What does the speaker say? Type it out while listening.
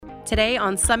Today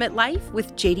on Summit Life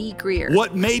with J.D. Greear.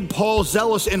 What made Paul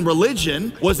zealous in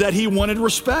religion was that he wanted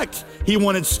respect. He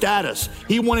wanted status.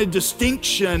 He wanted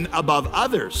distinction above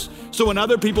others. So when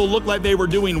other people looked like they were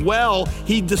doing well,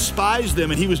 he despised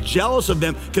them and he was jealous of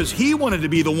them because he wanted to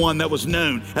be the one that was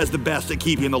known as the best at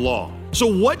keeping the law. So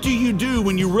what do you do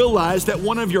when you realize that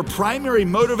one of your primary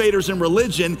motivators in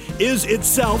religion is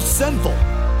itself sinful?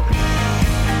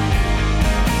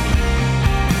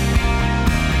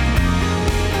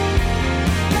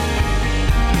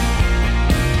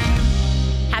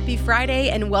 Happy Friday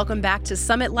and welcome back to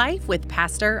Summit Life with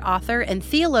pastor, author, and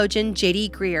theologian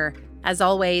J.D. Greear. As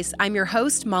always, I'm your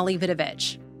host, Molly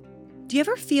Vidovich. Do you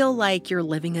ever feel like you're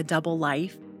living a double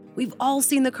life? We've all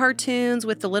seen the cartoons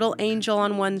with the little angel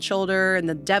on one shoulder and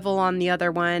the devil on the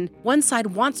other one. One side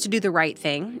wants to do the right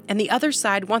thing, and the other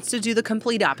side wants to do the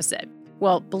complete opposite.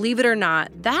 Well, believe it or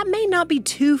not, that may not be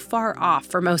too far off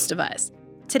for most of us.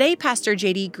 Today, Pastor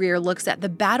J.D. Greear looks at the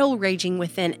battle raging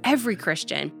within every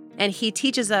Christian, and he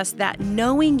teaches us that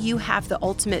knowing you have the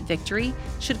ultimate victory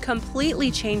should completely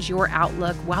change your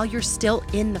outlook while you're still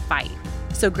in the fight.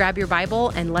 So grab your Bible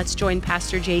and let's join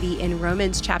Pastor JD in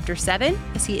Romans chapter 7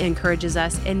 as he encourages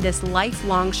us in this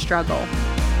lifelong struggle.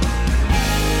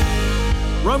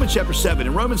 Romans chapter 7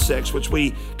 and Romans 6, which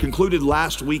we concluded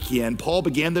last weekend, Paul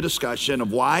began the discussion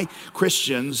of why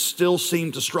Christians still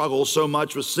seem to struggle so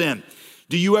much with sin.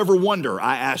 Do you ever wonder,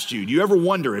 I asked you, do you ever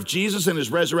wonder if Jesus and his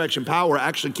resurrection power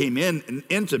actually came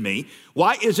into me,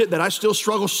 why is it that I still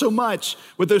struggle so much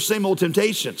with those same old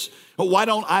temptations? Why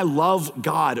don't I love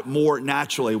God more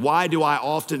naturally? Why do I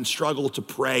often struggle to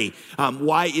pray?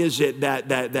 Why is it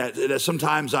that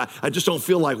sometimes I just don't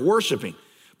feel like worshiping?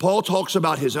 Paul talks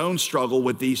about his own struggle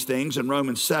with these things in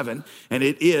Romans 7, and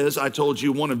it is, I told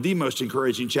you, one of the most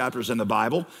encouraging chapters in the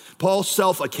Bible. Paul's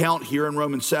self-account here in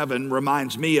Romans 7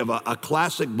 reminds me of a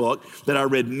classic book that I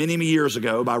read many, many years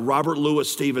ago by Robert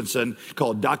Louis Stevenson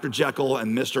called Dr. Jekyll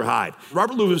and Mr. Hyde.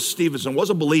 Robert Louis Stevenson was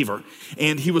a believer,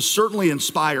 and he was certainly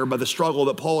inspired by the struggle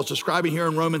that Paul is describing here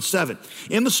in Romans 7.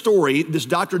 In the story, this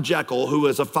Dr. Jekyll, who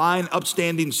is a fine,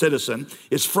 upstanding citizen,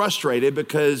 is frustrated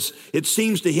because it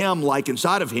seems to him like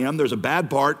inside of him, there's a bad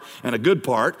part and a good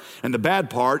part, and the bad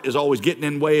part is always getting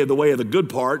in the way of the good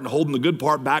part and holding the good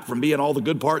part back from being all the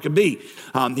good part can be.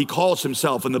 He calls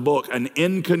himself in the book an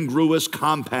incongruous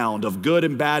compound of good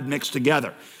and bad mixed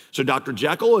together. So Dr.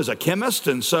 Jekyll is a chemist,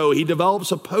 and so he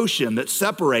develops a potion that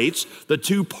separates the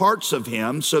two parts of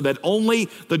him so that only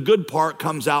the good part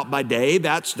comes out by day.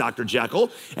 That's Dr.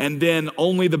 Jekyll. And then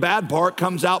only the bad part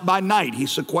comes out by night. He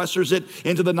sequesters it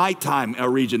into the nighttime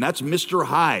region. That's Mr.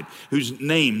 Hyde, whose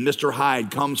name, Mr.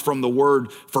 Hyde, comes from the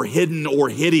word for hidden or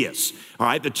hideous. All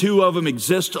right, the two of them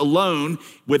exist alone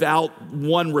without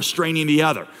one restraining the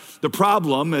other. The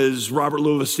problem, as Robert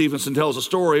Louis Stevenson tells the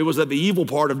story, was that the evil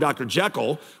part of Dr.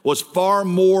 Jekyll was far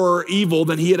more evil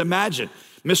than he had imagined.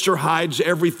 Mr. Hyde's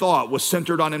every thought was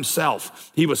centered on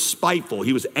himself. He was spiteful.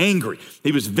 He was angry.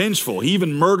 He was vengeful. He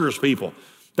even murders people.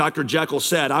 Dr. Jekyll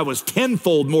said, "I was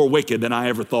tenfold more wicked than I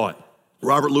ever thought."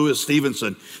 Robert Louis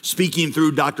Stevenson, speaking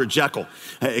through Dr. Jekyll,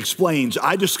 explains,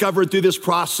 "I discovered through this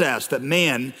process that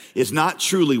man is not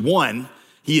truly one,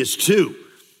 he is two.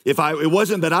 It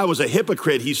wasn't that I was a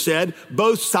hypocrite," he said.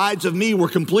 "Both sides of me were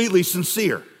completely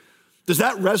sincere." Does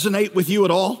that resonate with you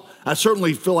at all? I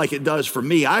certainly feel like it does for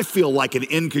me. I feel like an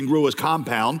incongruous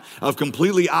compound of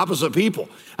completely opposite people.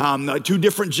 Two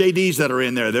different JDs that are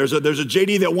in there. There's a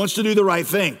JD that wants to do the right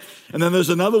thing, and then there's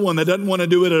another one that doesn't want to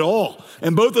do it at all.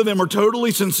 And both of them are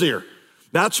totally sincere.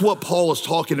 That's what Paul is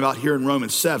talking about here in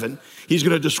Romans 7. He's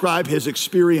going to describe his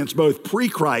experience both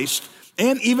pre-Christ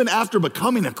and even after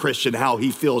becoming a Christian, how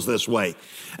he feels this way.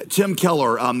 Tim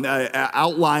Keller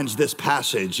outlines this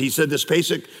passage. He said this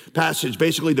basic passage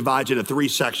basically divides into three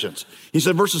sections. He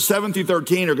said verses 7 through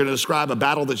 13 are going to describe a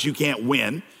battle that you can't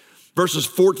win. Verses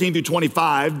 14 through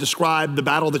 25 describe the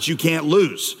battle that you can't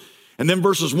lose. And then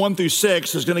verses 1 through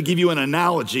 6 is going to give you an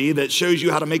analogy that shows you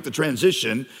how to make the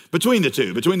transition between the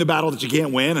two, between the battle that you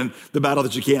can't win and the battle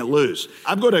that you can't lose.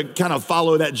 I'm going to kind of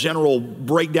follow that general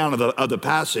breakdown of the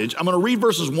passage. I'm going to read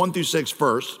verses 1 through 6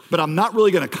 first, but I'm not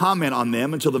really going to comment on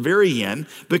them until the very end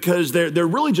because they're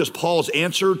really just Paul's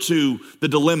answer to the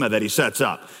dilemma that he sets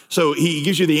up. So he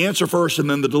gives you the answer first and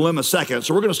then the dilemma second.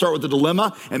 So we're going to start with the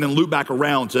dilemma and then loop back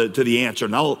around to the answer.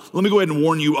 Now, let me go ahead and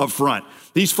warn you up front.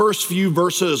 These first few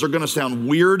verses are going to sound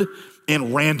weird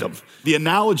and random. The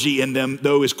analogy in them,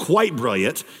 though, is quite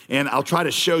brilliant, and I'll try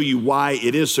to show you why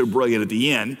it is so brilliant at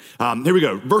the end. Here we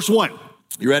go. Verse 1.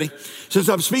 You ready? Since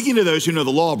I'm speaking to those who know the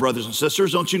law, brothers and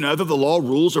sisters, don't you know that the law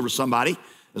rules over somebody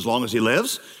as long as he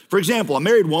lives? For example, a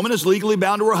married woman is legally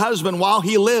bound to her husband while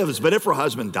he lives, but if her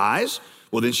husband dies,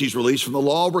 Well, then she's released from the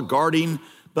law regarding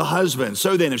the husband.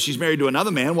 So then, if she's married to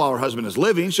another man while her husband is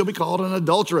living, she'll be called an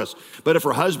adulteress. But if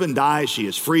her husband dies, she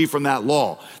is free from that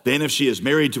law. Then if she is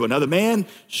married to another man,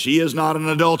 she is not an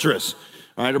adulteress.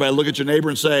 All right, everybody look at your neighbor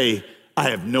and say, I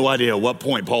have no idea what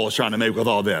point Paul is trying to make with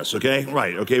all this, okay?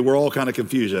 Right, okay, we're all kind of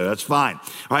confused there. That's fine.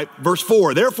 All right, verse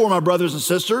 4, therefore, my brothers and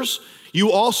sisters,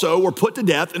 you also were put to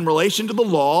death in relation to the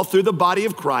law through the body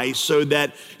of Christ so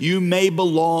that you may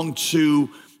belong to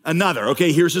another.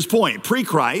 Okay, here's his point.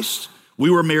 Pre-Christ, we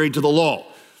were married to the law.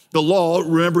 The law,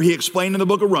 remember he explained in the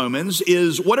book of Romans,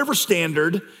 is whatever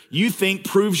standard you think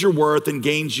proves your worth and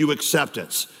gains you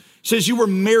acceptance. He says you were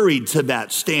married to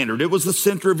that standard. It was the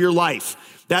center of your life.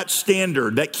 That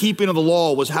standard, that keeping of the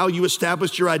law was how you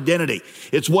established your identity.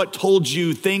 It's what told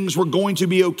you things were going to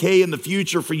be okay in the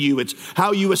future for you. It's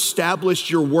how you established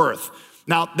your worth.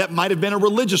 Now, that might have been a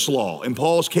religious law. In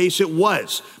Paul's case, it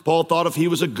was. Paul thought if he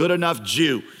was a good enough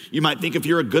Jew, you might think if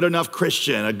you're a good enough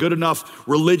Christian, a good enough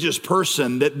religious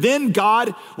person, that then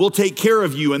God will take care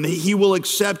of you and that he will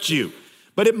accept you.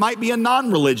 But it might be a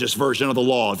non-religious version of the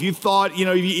law. If you thought,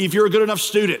 if you're a good enough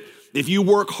student, if you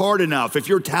work hard enough, if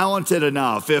you're talented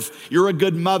enough, if you're a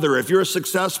good mother, if you're a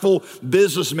successful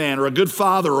businessman or a good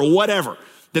father or whatever,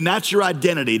 then that's your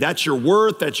identity. That's your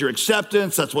worth. That's your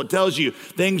acceptance. That's what tells you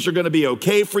things are going to be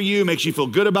okay for you, makes you feel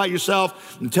good about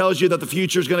yourself, and tells you that the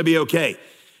future is going to be okay.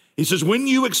 He says, when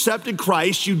you accepted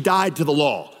Christ, you died to the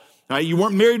law. All right? You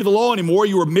weren't married to the law anymore.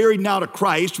 You were married now to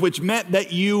Christ, which meant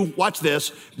that you, watch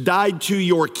this, died to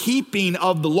your keeping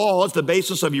of the law as the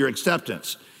basis of your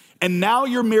acceptance. And now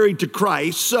you're married to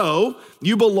Christ, so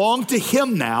you belong to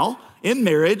him now in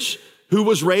marriage, the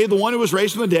one who was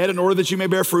raised from the dead, in order that you may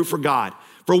bear fruit for God.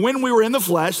 For when we were in the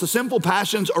flesh, the simple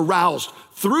passions aroused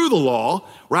through the law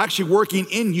were actually working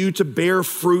in you to bear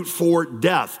fruit for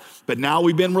death. But now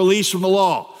we've been released from the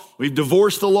law. We've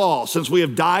divorced the law since we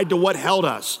have died to what held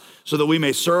us, so that we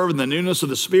may serve in the newness of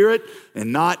the Spirit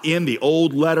and not in the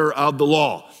old letter of the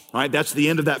law. All right, that's the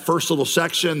end of that first little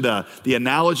section, the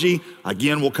analogy.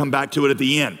 Again, we'll come back to it at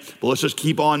the end. But let's just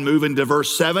keep on moving to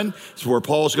verse 7. It's where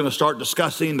Paul's going to start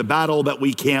discussing the battle that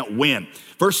we can't win.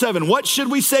 Verse 7, what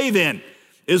should we say then?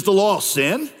 Is the law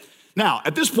sin? Now,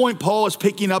 at this point, Paul is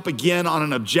picking up again on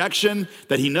an objection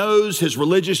that he knows his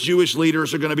religious Jewish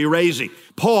leaders are going to be raising.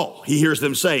 Paul, he hears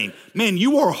them saying, man,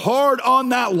 you are hard on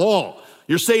that law.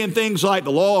 You're saying things like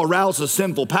the law arouses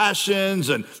sinful passions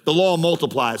and the law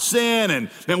multiplies sin, and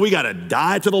man, we got to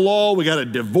die to the law. We got to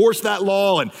divorce that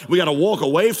law and we got to walk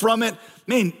away from it.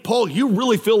 Man, Paul, you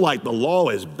really feel like the law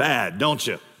is bad, don't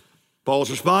you?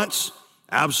 Paul's response,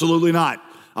 absolutely not.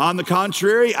 On the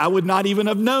contrary, I would not even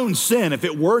have known sin if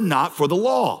it were not for the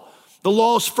law. The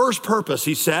law's first purpose,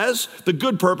 he says, the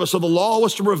good purpose of the law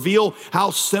was to reveal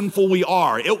how sinful we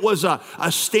are. It was a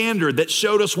standard that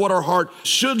showed us what our heart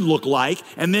should look like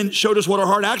and then showed us what our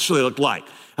heart actually looked like.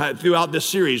 Throughout this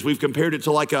series, we've compared it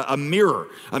to like a mirror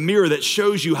that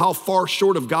shows you how far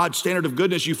short of God's standard of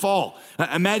goodness you fall.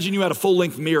 Imagine you had a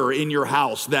full-length mirror in your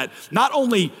house that not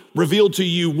only revealed to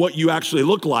you what you actually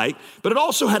look like, but it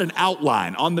also had an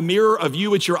outline on the mirror of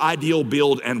you at your ideal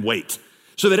build and weight.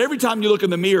 So that every time you look in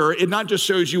the mirror, it not just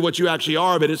shows you what you actually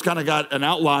are, but it's kind of got an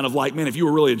outline of like, man, if you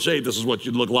were really in shape, this is what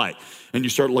you'd look like. And you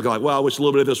start looking like, well, I wish a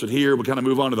little bit of this would here. We kind of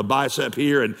move on to the bicep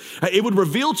here. And it would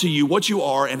reveal to you what you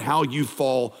are and how you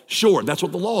fall short. That's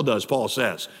what the law does, Paul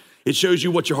says. It shows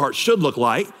you what your heart should look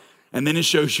like, and then it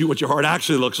shows you what your heart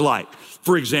actually looks like.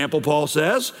 For example, Paul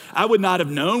says, I would not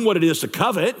have known what it is to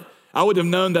covet. I would have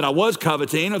known that I was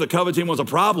coveting or the coveting was a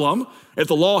problem if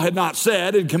the law had not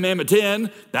said in Commandment 10,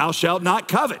 thou shalt not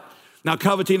covet. Now,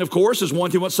 coveting, of course, is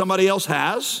wanting what somebody else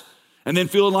has and then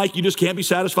feeling like you just can't be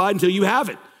satisfied until you have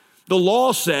it. The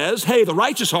law says, hey, the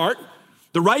righteous heart,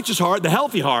 the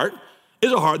healthy heart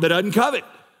is a heart that doesn't covet,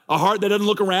 a heart that doesn't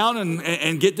look around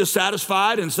and get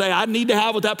dissatisfied and say, I need to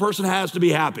have what that person has to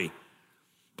be happy.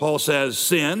 Paul says,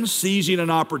 sin, seizing an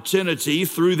opportunity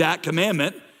through that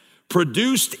commandment,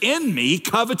 produced in me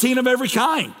coveting of every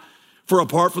kind. For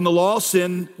apart from the law,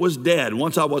 sin was dead.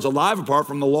 Once I was alive apart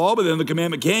from the law, but then the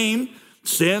commandment came,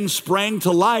 sin sprang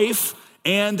to life,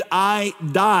 and I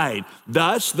died.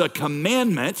 Thus the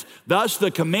commandment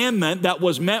that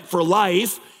was meant for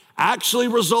life actually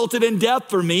resulted in death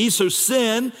for me. So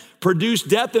sin produced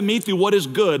death in me through what is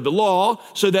good, the law,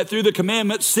 so that through the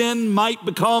commandment, sin might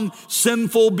become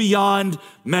sinful beyond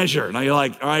measure. Now you're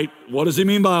like, all right, what does he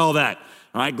mean by all that?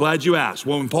 All right, glad you asked.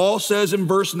 Well, when Paul says in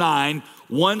verse 9,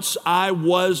 once I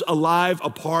was alive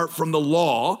apart from the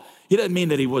law, he doesn't mean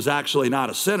that he was actually not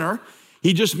a sinner.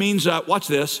 He just means, watch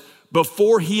this,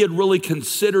 before he had really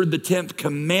considered the 10th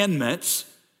commandments,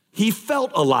 he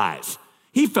felt alive.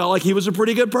 He felt like he was a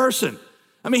pretty good person.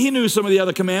 I mean, he knew some of the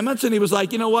other commandments, and he was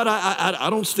like, you know what? I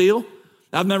don't steal.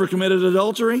 I've never committed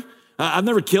adultery. I've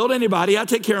never killed anybody. I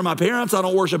take care of my parents. I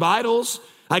don't worship idols.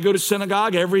 I go to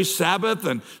synagogue every Sabbath,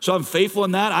 and so I'm faithful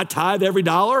in that. I tithe every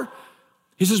dollar.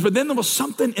 He says, but then there was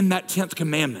something in that 10th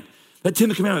commandment. That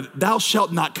 10th commandment, thou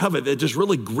shalt not covet, that just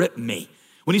really gripped me.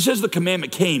 When he says the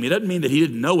commandment came, it doesn't mean that he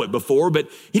didn't know it before, but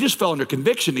he just fell under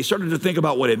conviction. He started to think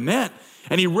about what it meant,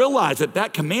 and he realized that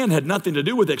that command had nothing to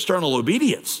do with external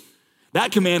obedience.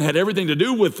 That command had everything to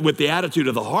do with the attitude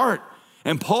of the heart.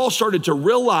 And Paul started to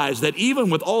realize that even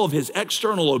with all of his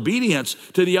external obedience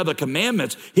to the other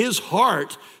commandments, his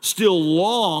heart still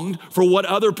longed for what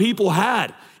other people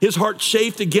had. His heart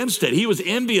chafed against it. He was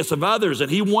envious of others, and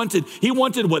he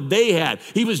wanted what they had.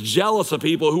 He was jealous of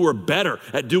people who were better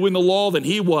at doing the law than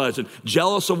he was, and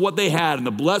jealous of what they had and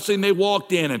the blessing they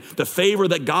walked in and the favor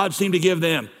that God seemed to give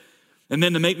them. And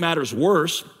then to make matters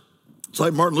worse, it's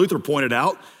like Martin Luther pointed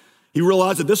out, he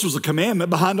realized that this was the commandment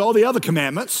behind all the other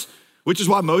commandments, which is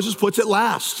why Moses puts it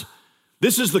last.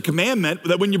 This is the commandment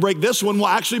that when you break this one will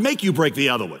actually make you break the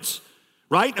other ones,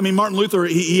 right? I mean, Martin Luther,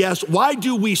 he asked, why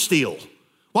do we steal?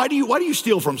 Why do you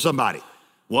steal from somebody?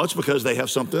 Well, it's because they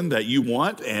have something that you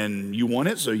want and you want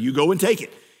it, so you go and take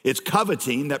it. It's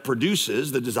coveting that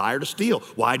produces the desire to steal.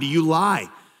 Why do you lie?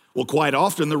 Well, quite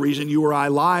often the reason you or I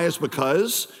lie is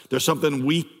because there's something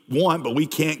we want, but we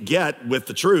can't get with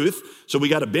the truth. So we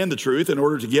got to bend the truth in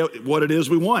order to get what it is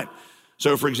we want.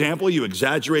 So for example, you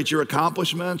exaggerate your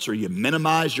accomplishments or you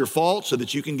minimize your faults so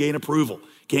that you can gain approval.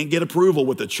 Can't get approval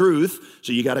with the truth,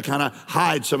 so you got to kind of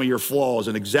hide some of your flaws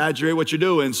and exaggerate what you're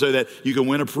doing so that you can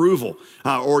win approval.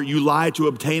 Or you lie to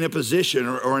obtain a position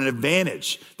or an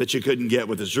advantage that you couldn't get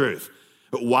with the truth.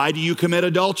 But why do you commit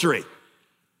adultery?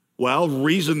 Well, the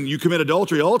reason you commit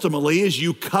adultery ultimately is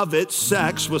you covet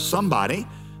sex with somebody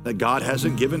that God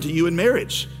hasn't given to you in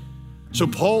marriage. So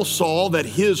Paul saw that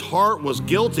his heart was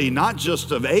guilty, not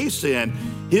just of a sin,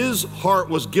 his heart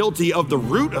was guilty of the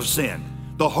root of sin,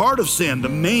 the heart of sin, the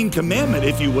main commandment,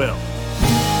 if you will.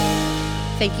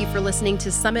 Thank you for listening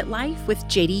to Summit Life with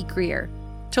J.D. Greear.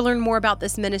 To learn more about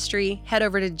this ministry, head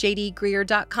over to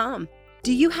jdgreear.com.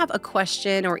 Do you have a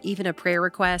question or even a prayer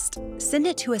request? Send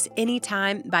it to us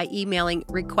anytime by emailing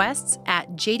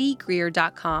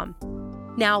requests@jdgreear.com.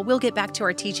 Now, we'll get back to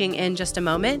our teaching in just a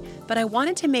moment, but I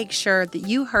wanted to make sure that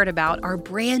you heard about our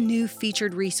brand new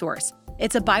featured resource.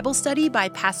 It's a Bible study by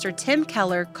Pastor Tim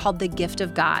Keller called The Gift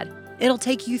of God. It'll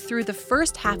take you through the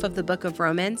first half of the book of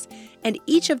Romans, and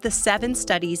each of the 7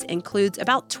 studies includes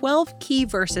about 12 key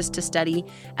verses to study,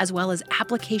 as well as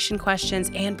application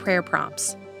questions and prayer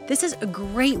prompts. This is a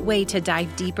great way to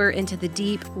dive deeper into the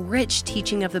deep, rich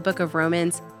teaching of the book of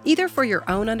Romans, either for your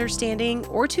own understanding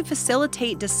or to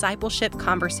facilitate discipleship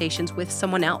conversations with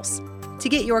someone else. To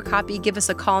get your copy, give us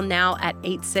a call now at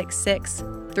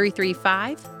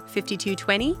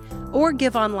 866-335-5220 or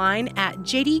give online at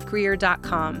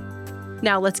jdgreear.com.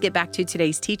 Now let's get back to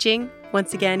today's teaching.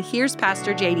 Once again, here's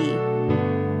Pastor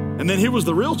JD. And then here was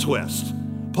the real twist.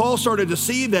 Paul started to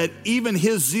see that even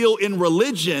his zeal in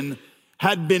religion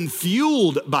had been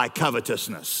fueled by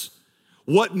covetousness.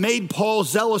 What made Paul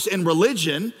zealous in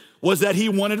religion was that he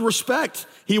wanted respect.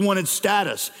 He wanted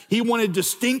status. He wanted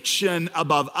distinction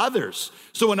above others.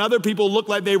 So when other people looked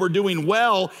like they were doing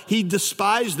well, he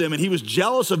despised them and he was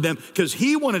jealous of them because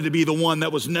he wanted to be the one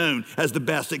that was known as the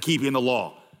best at keeping the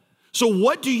law. So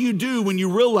what do you do when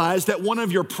you realize that one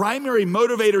of your primary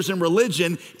motivators in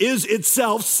religion is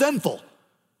itself sinful?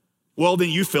 Well, then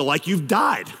you feel like you've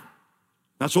died.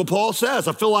 That's what Paul says.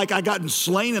 I feel like I gotten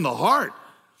slain in the heart.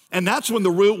 And that's when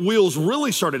the wheels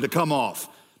really started to come off,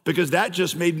 because that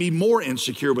just made me more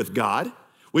insecure with God,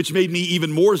 which made me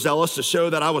even more zealous to show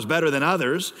that I was better than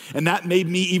others. And that made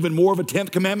me even more of a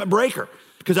 10th commandment breaker,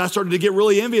 because I started to get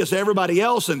really envious of everybody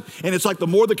else. And it's like the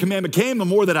more the commandment came, the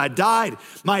more that I died.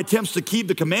 My attempts to keep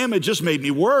the commandment just made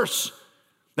me worse.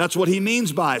 That's what he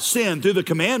means by sin through the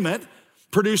commandment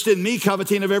produced in me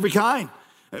coveting of every kind.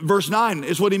 Verse 9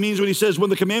 is what he means when he says, when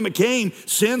the commandment came,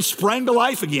 sin sprang to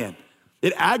life again.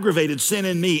 It aggravated sin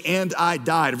in me and I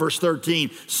died. Verse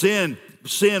 13, sin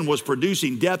was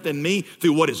producing death in me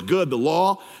through what is good, the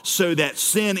law, so that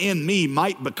sin in me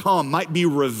might be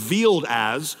revealed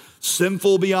as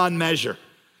sinful beyond measure.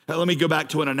 Now, let me go back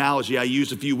to an analogy I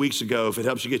used a few weeks ago, if it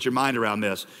helps you get your mind around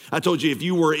this. I told you,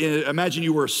 imagine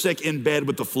you were sick in bed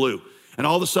with the flu, and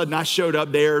all of a sudden I showed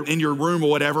up there in your room or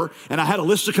whatever, and I had a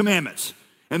list of commandments.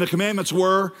 And the commandments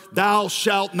were, thou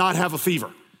shalt not have a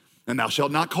fever, and thou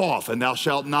shalt not cough, and thou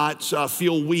shalt not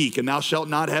feel weak, and thou shalt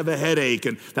not have a headache,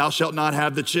 and thou shalt not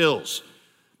have the chills.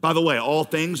 By the way, all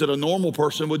things that a normal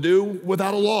person would do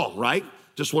without a law, right?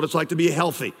 Just what it's like to be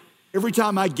healthy. Every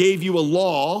time I gave you a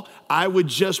law, I would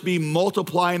just be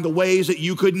multiplying the ways that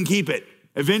you couldn't keep it.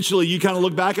 Eventually, you kind of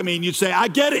look back at me and you'd say, I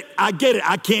get it. I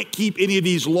can't keep any of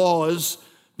these laws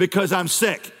because I'm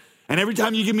sick. And every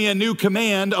time you give me a new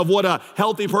command of what a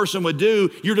healthy person would do,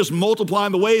 you're just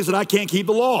multiplying the ways that I can't keep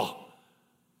the law.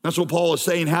 That's what Paul is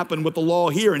saying happened with the law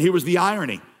here. And here was the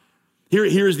irony.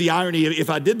 Here's the irony if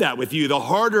I did that with you. The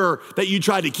harder that you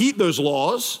try to keep those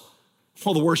laws,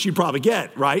 well, the worse you probably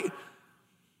get, right?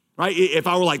 Right? If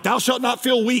I were like, thou shalt not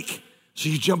feel weak. So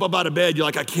you jump up out of bed, you're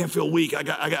like, I can't feel weak.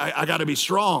 I got to be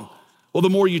strong. Well, the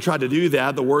more you try to do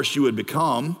that, the worse you would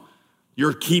become.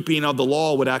 Your keeping of the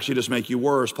law would actually just make you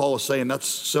worse. Paul is saying that's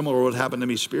similar to what happened to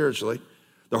me spiritually.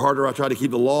 The harder I tried to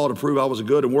keep the law to prove I was a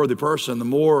good and worthy person, the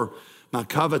more my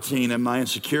coveting and my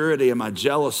insecurity and my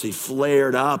jealousy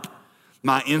flared up.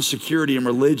 My insecurity and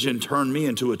religion turned me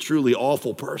into a truly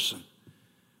awful person.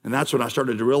 And that's when I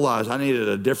started to realize I needed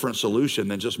a different solution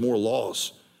than just more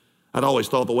laws. I'd always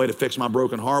thought the way to fix my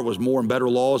broken heart was more and better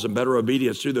laws and better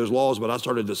obedience to those laws, but I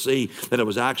started to see that it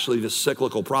was actually this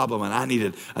cyclical problem and I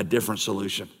needed a different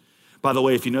solution. By the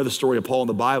way, if you know the story of Paul in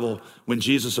the Bible, when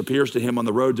Jesus appears to him on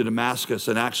the road to Damascus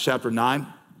in Acts chapter 9,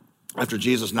 after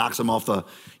Jesus knocks him off the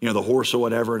horse or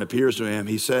whatever and appears to him,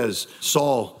 he says,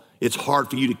 Saul, it's hard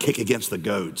for you to kick against the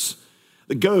goads.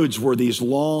 The goads were these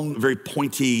long, very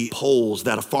pointy poles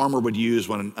that a farmer would use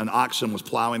when an oxen was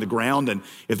plowing the ground. And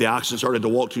if the oxen started to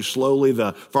walk too slowly,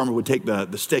 the farmer would take the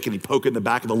stick and he'd poke it in the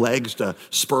back of the legs to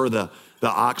spur the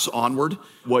ox onward.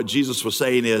 What Jesus was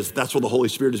saying is that's what the Holy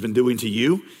Spirit has been doing to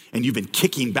you. And you've been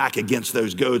kicking back against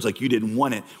those goads like you didn't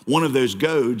want it. One of those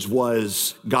goads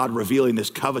was God revealing this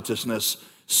covetousness,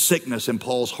 sickness in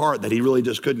Paul's heart that he really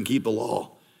just couldn't keep the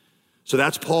law. So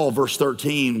that's Paul, verse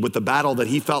 13, with the battle that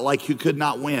he felt like he could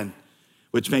not win,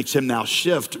 which makes him now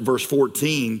shift, verse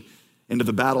 14, into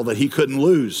the battle that he couldn't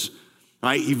lose.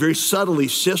 Right? He very subtly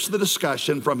shifts the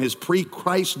discussion from his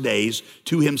pre-Christ days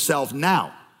to himself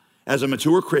now as a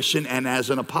mature Christian and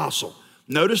as an apostle.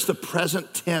 Notice the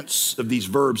present tense of these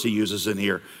verbs he uses in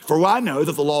here. For I know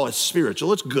that the law is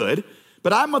spiritual, it's good,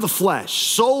 but I'm of the flesh,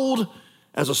 sold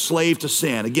as a slave to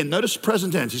sin. Again, notice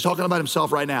present tense. He's talking about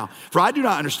himself right now. For I do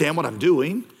not understand what I'm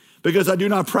doing because I do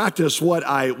not practice what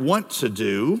I want to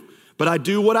do, but I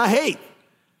do what I hate.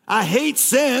 I hate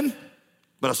sin,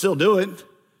 but I still do it.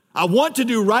 I want to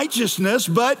do righteousness,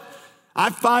 but I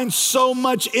find so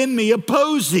much in me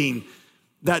opposing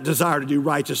that desire to do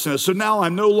righteousness. So now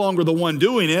I'm no longer the one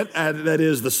doing it, that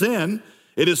is the sin.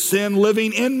 It is sin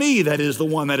living in me that is the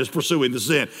one that is pursuing the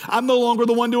sin. I'm no longer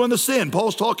the one doing the sin.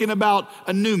 Paul's talking about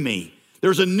a new me.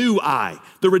 There's a new I,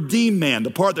 the redeemed man, the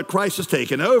part that Christ has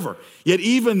taken over. Yet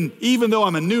even though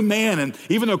I'm a new man and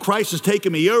even though Christ has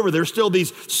taken me over, there's still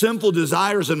these sinful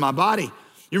desires in my body.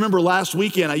 You remember last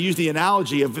weekend, I used the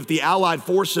analogy of if the Allied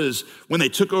forces, when they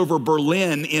took over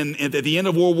Berlin at the end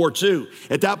of World War II,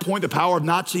 at that point, the power of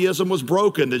Nazism was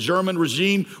broken. The German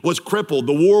regime was crippled.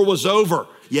 The war was over.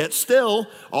 Yet still,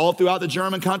 all throughout the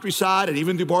German countryside and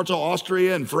even through parts of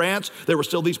Austria and France, there were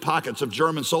still these pockets of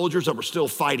German soldiers that were still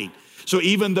fighting. So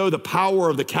even though the power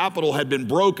of the capital had been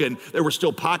broken, there were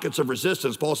still pockets of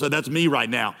resistance. Paul said, that's me right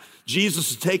now. Jesus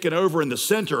has taken over in the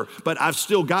center, but I've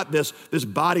still got this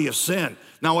body of sin.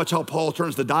 Now watch how Paul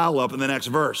turns the dial up in the next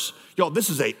verse. Y'all, this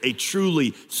is a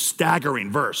truly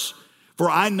staggering verse. For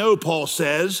I know, Paul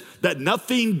says, that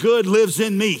nothing good lives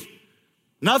in me.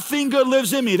 Nothing good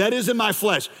lives in me, that is in my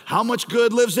flesh. How much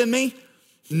good lives in me?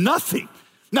 Nothing.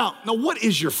 Now, what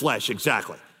is your flesh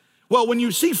exactly? Well, when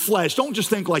you see flesh, don't just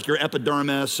think like your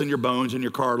epidermis and your bones and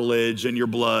your cartilage and your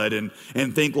blood and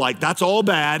think like that's all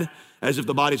bad, as if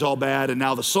the body's all bad and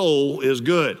now the soul is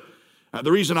good.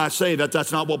 The reason I say that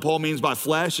that's not what Paul means by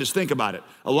flesh is think about it.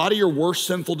 A lot of your worst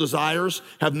sinful desires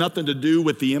have nothing to do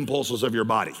with the impulses of your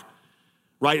body,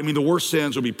 right? I mean, the worst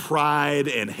sins would be pride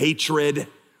and hatred,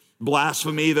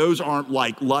 blasphemy. Those aren't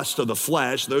like lust of the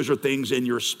flesh. Those are things in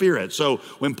your spirit. So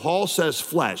when Paul says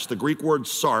flesh, the Greek word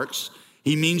sarx,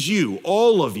 he means you,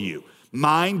 all of you,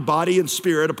 mind, body, and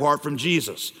spirit apart from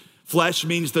Jesus. Flesh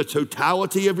means the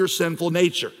totality of your sinful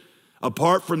nature.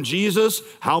 Apart from Jesus,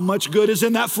 how much good is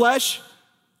in that flesh?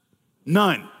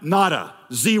 None, nada,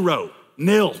 zero,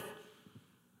 nil.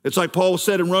 It's like Paul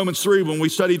said in Romans 3 when we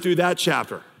studied through that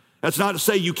chapter. That's not to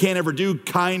say you can't ever do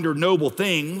kind or noble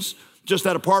things, just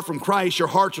that apart from Christ, your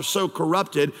hearts are so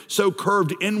corrupted, so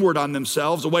curved inward on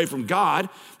themselves away from God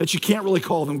that you can't really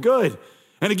call them good.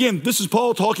 And again, this is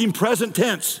Paul talking present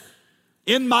tense.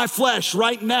 In my flesh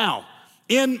right now,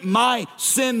 in my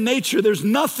sin nature, there's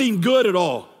nothing good at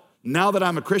all. Now that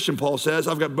I'm a Christian, Paul says,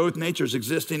 I've got both natures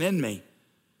existing in me.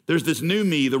 There's this new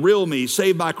me, the real me,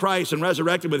 saved by Christ and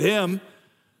resurrected with him.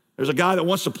 There's a guy that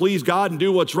wants to please God and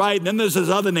do what's right, and then there's this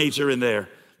other nature in there,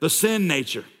 the sin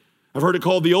nature. I've heard it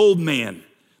called the old man,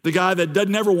 the guy that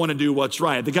doesn't ever want to do what's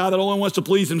right, the guy that only wants to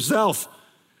please himself.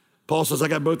 Paul says, I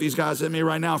got both these guys in me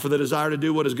right now, for the desire to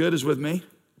do what is good is with me.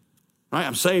 Right?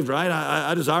 I'm saved, right?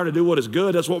 I desire to do what is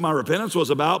good. That's what my repentance was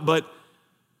about, but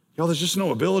y'all, there's just no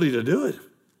ability to do it.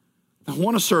 I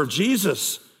want to serve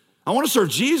Jesus. I want to serve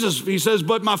Jesus. He says,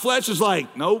 but my flesh is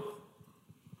like, nope.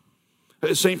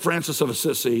 St. Francis of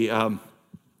Assisi, he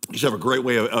used to have a great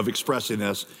way of expressing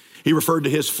this. He referred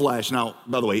to his flesh. Now,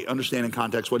 by the way, understand in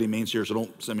context what he means here, so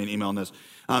don't send me an email on this.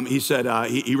 He said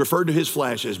he referred to his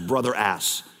flesh as brother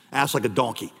ass like a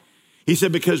donkey. He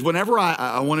said, because whenever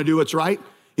I want to do what's right,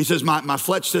 he says, my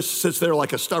flesh sits there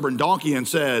like a stubborn donkey and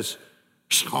says,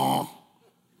 I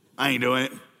ain't doing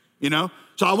it, you know?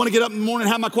 So I want to get up in the morning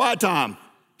and have my quiet time.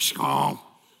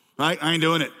 Right? I ain't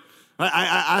doing it.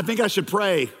 I think I should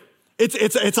pray.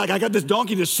 It's like I got this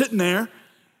donkey just sitting there,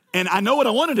 and I know what I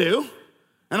want to do,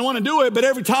 and I want to do it, but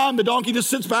every time the donkey just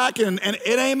sits back and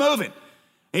it ain't moving.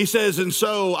 And he says, and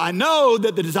so I know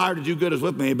that the desire to do good is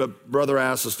with me, but brother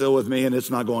ass is still with me, and it's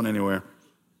not going anywhere.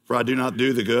 For I do not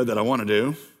do the good that I want to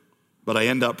do, but I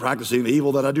end up practicing the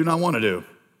evil that I do not want to do.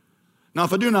 Now,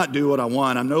 if I do not do what I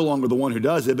want, I'm no longer the one who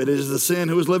does it, but it is the sin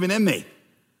who is living in me.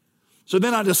 So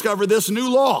then I discovered this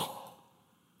new law.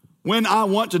 When I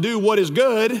want to do what is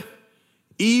good,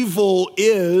 evil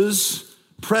is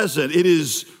present. It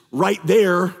is right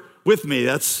there with me.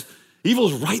 Evil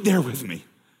is right there with me.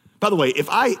 By the way, if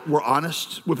I were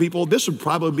honest with people, this would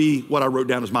probably be what I wrote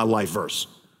down as my life verse.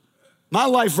 My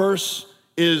life verse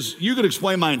is, you could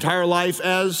explain my entire life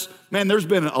as, man, there's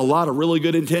been a lot of really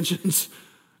good intentions,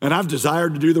 and I've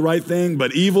desired to do the right thing,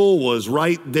 but evil was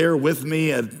right there with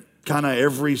me at kind of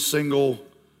every single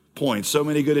point. So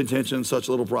many good intentions, such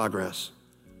little progress.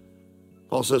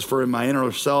 Paul says, for in my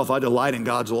inner self, I delight in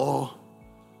God's law.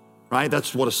 Right?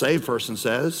 That's what a saved person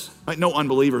says. Right? No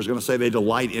unbeliever is going to say they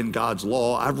delight in God's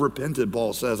law. I've repented,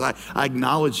 Paul says. I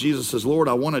acknowledge Jesus as Lord.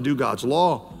 I want to do God's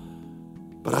law.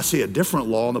 But I see a different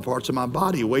law in the parts of my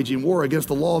body, waging war against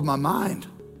the law of my mind.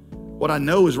 What I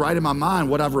know is right in my mind,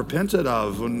 what I've repented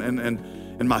of,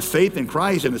 and my faith in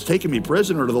Christ, and it's taken me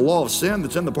prisoner to the law of sin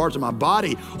that's in the parts of my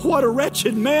body. What a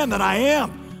wretched man that I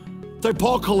am. It's like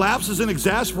Paul collapses in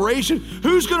exasperation.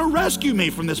 Who's going to rescue me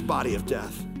from this body of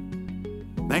death?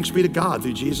 Thanks be to God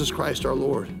through Jesus Christ our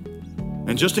Lord.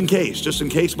 And just in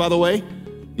case, by the way,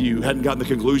 you hadn't gotten the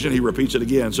conclusion, he repeats it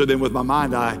again. So then with my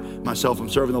mind, I myself am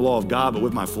serving the law of God, but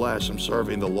with my flesh, I'm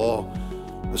serving the law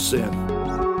of sin.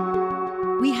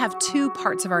 We have two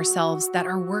parts of ourselves that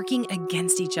are working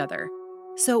against each other.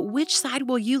 So which side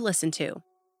will you listen to?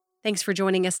 Thanks for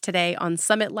joining us today on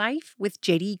Summit Life with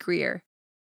J.D. Greear.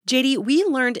 J.D., we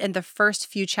learned in the first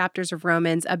few chapters of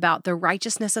Romans about the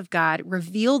righteousness of God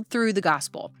revealed through the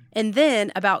gospel, and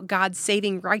then about God's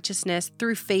saving righteousness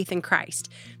through faith in Christ.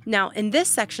 Now, in this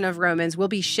section of Romans, we'll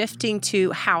be shifting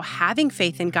to how having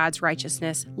faith in God's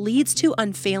righteousness leads to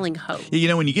unfailing hope. You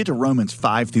know, when you get to Romans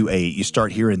 5 through 8, you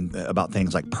start hearing about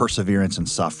things like perseverance and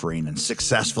suffering and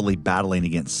successfully battling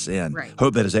against sin, right.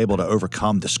 Hope that is able to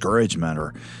overcome discouragement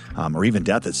or even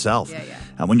death itself.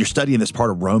 When you're studying this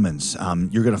part of Romans,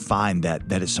 you're going to find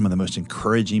that is some of the most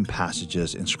encouraging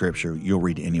passages in Scripture you'll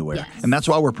read anywhere. Yes. And that's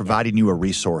why we're providing you a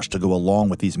resource to go along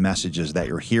with these messages that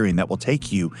you're hearing that will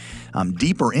take you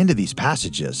deeper into these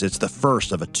passages. It's the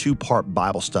first of a two-part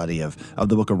Bible study of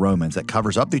the book of Romans that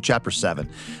covers up through chapter 7.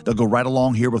 They'll go right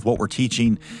along here with what we're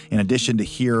teaching. In addition to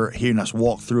hearing us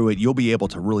walk through it, you'll be able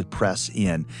to really press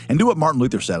in and do what Martin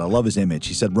Luther said. I love his image.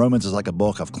 He said, Romans is like a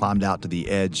book. I've climbed out to the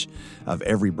edge of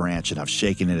every branch and I've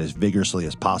shaken it as vigorously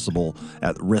as possible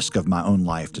at the risk of my own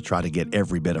life to try to get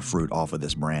every bit of fruit off of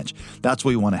this branch. That's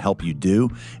what we want to help you do,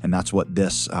 and that's what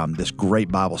this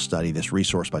great Bible study, this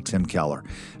resource by Tim Keller,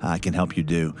 can help you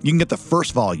do. You can get the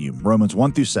first volume, Romans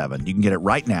 1 through 7. You can get it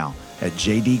right now at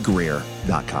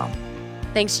jdgreear.com.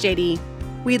 Thanks, JD.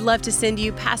 We'd love to send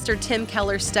you Pastor Tim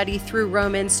Keller's study through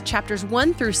Romans chapters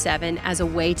 1 through 7 as a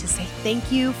way to say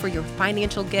thank you for your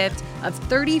financial gift of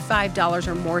 $35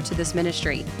 or more to this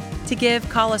ministry. To give,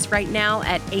 call us right now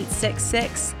at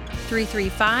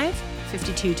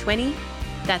 866-335-5220.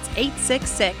 That's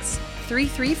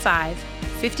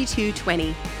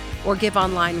 866-335-5220. Or give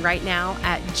online right now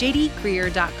at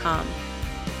jdgreear.com.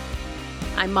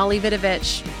 I'm Molly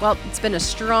Vidovich. Well, it's been a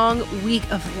strong week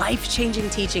of life-changing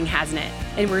teaching, hasn't it?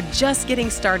 And we're just getting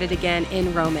started again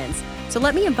in Romans. So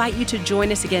let me invite you to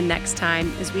join us again next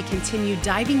time as we continue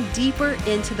diving deeper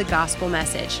into the gospel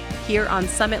message here on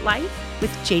Summit Life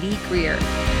with J.D. Greear.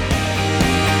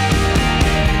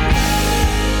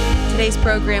 Today's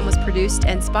program was produced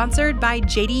and sponsored by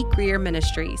J.D. Greear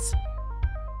Ministries.